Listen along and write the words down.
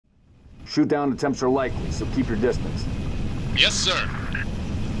Shoot-down attempts are likely, so keep your distance. Yes, sir.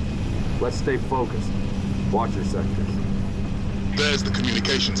 Let's stay focused. Watch your sectors. There's the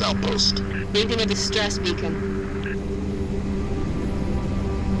communications outpost. Reading a distress beacon.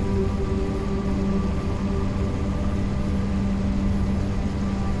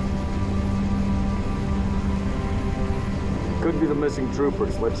 Could be the missing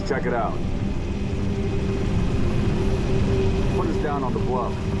troopers. Let's check it out. Put us down on the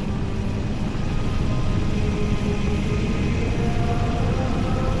bluff.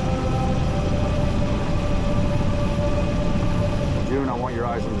 June, I want your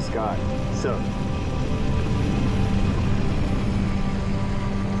eyes on the sky. Sir.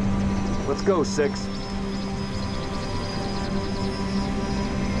 Let's go, 6.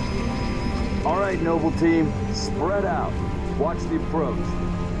 All right, Noble Team, spread out. Watch the approach.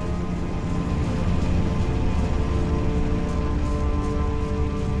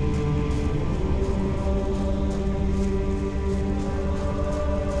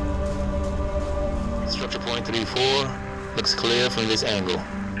 Structure point 34 looks clear from this angle.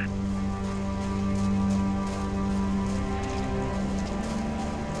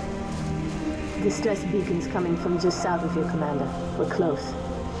 Distress beacon's coming from just south of your commander. We're close.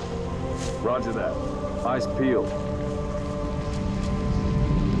 Roger that. Eyes peeled.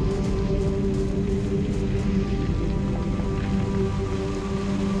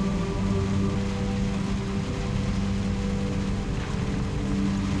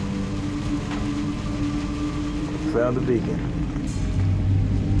 Found the beacon.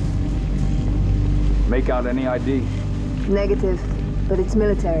 Make out any ID? Negative, but it's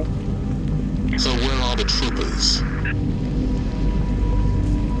military. So where are the troopers?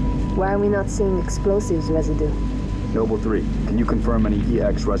 Why are we not seeing explosives residue? Noble 3, can you confirm any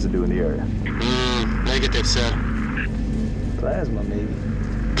EX residue in the area? Negative, sir. Plasma, maybe.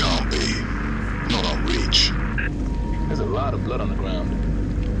 Can't be. Not on reach. There's a lot of blood on the ground.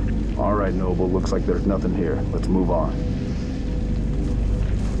 All right, Noble, looks like there's nothing here. Let's move on.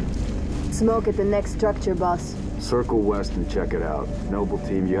 Smoke at the next structure, boss. Circle west and check it out. Noble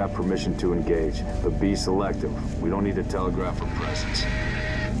Team, you have permission to engage, but be selective. We don't need to telegraph our presence.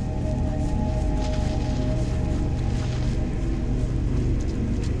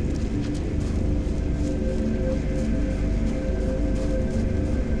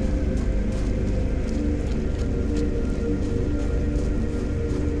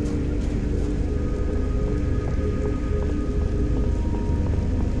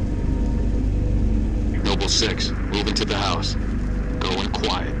 Noble 6, move into the house. Go in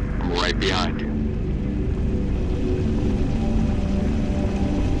quiet. I'm right behind you.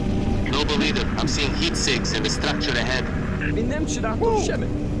 Noble leader, I'm seeing heat sinks in the structure ahead.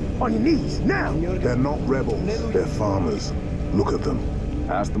 On your knees, now! They're not rebels, they're farmers. Look at them.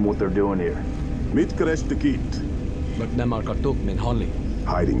 Ask them what they're doing here. Mitt kit.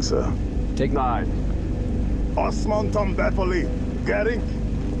 Hiding, sir. Take 9. Osman Tom Bepoli. Getting?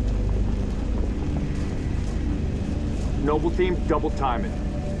 Noble Team, double time it.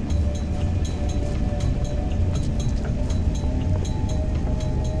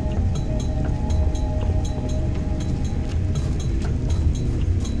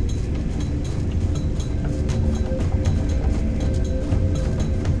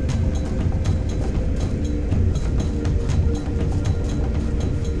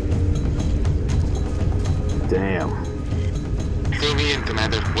 Damn. Fill me in,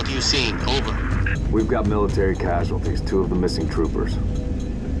 Commander. What are you seeing? Over. We've got military casualties, 2 of the missing troopers.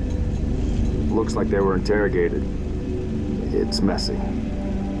 Looks like they were interrogated. It's messy.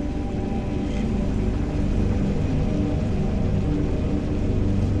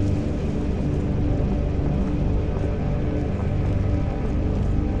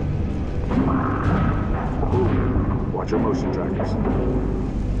 Watch your motion trackers.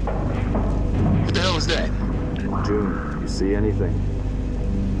 What the hell is that? June, you see anything?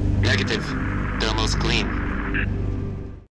 Negative. Thermal's clean.